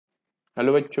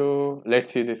Hello bachcho,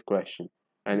 let's see this question.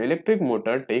 An electric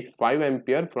motor takes 5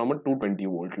 ampere from a 220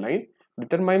 volt line.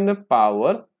 Determine the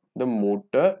power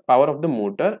of the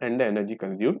motor and the energy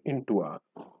consumed in 2 hours.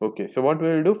 Okay, so what we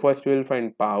will do, first we will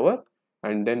find power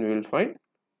and then we will find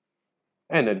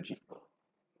energy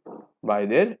by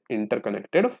their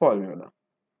interconnected formula.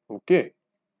 Okay,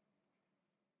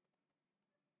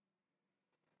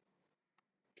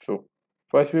 so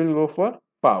first we will go for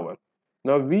power.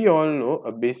 Now we all know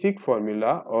a basic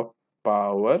formula of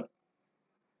power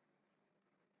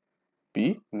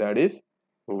P, that is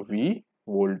V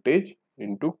voltage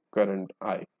into current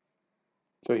I.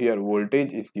 So here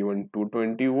voltage is given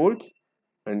 220 volts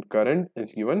and current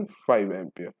is given 5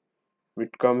 ampere,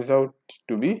 which comes out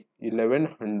to be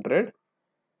 1100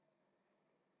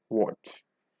 watts,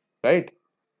 right?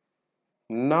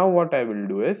 Now what I will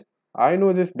do is, I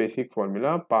know this basic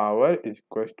formula, power is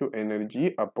equals to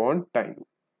energy upon time.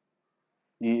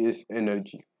 E is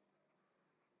energy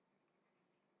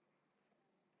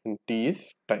and T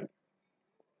is time.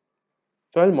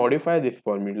 So I'll modify this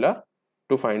formula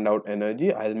to find out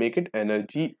energy. I'll make it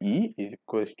energy E is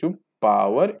equals to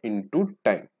power into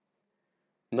time.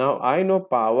 Now I know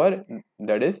power,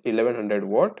 that is 1100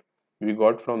 watt, we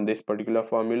got from this particular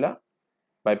formula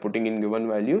by putting in given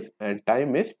values, and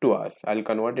time is 2 hours. I'll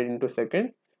convert it into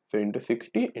second, so into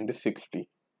 60 into 60,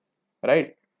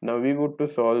 right? Now we go to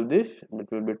solve this.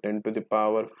 It will be 10 to the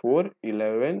power 4,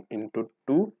 11 into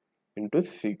 2 into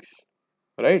 6,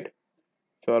 right?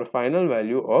 So our final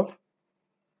value of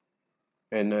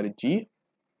energy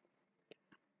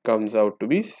comes out to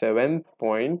be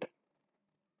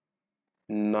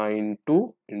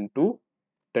 7.92 into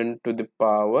 10 to the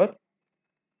power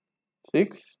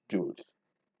 6 joules.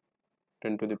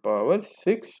 10 to the power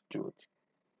 6 joules.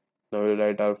 Now we'll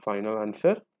write our final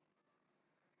answer.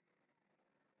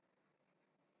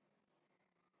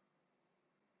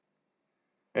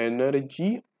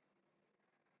 Energy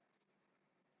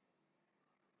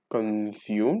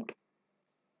consumed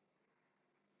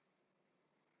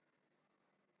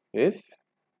is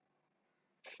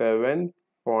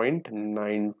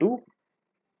 7.92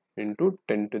 into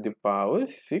 10 to the power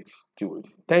 6 joules.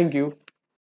 Thank you.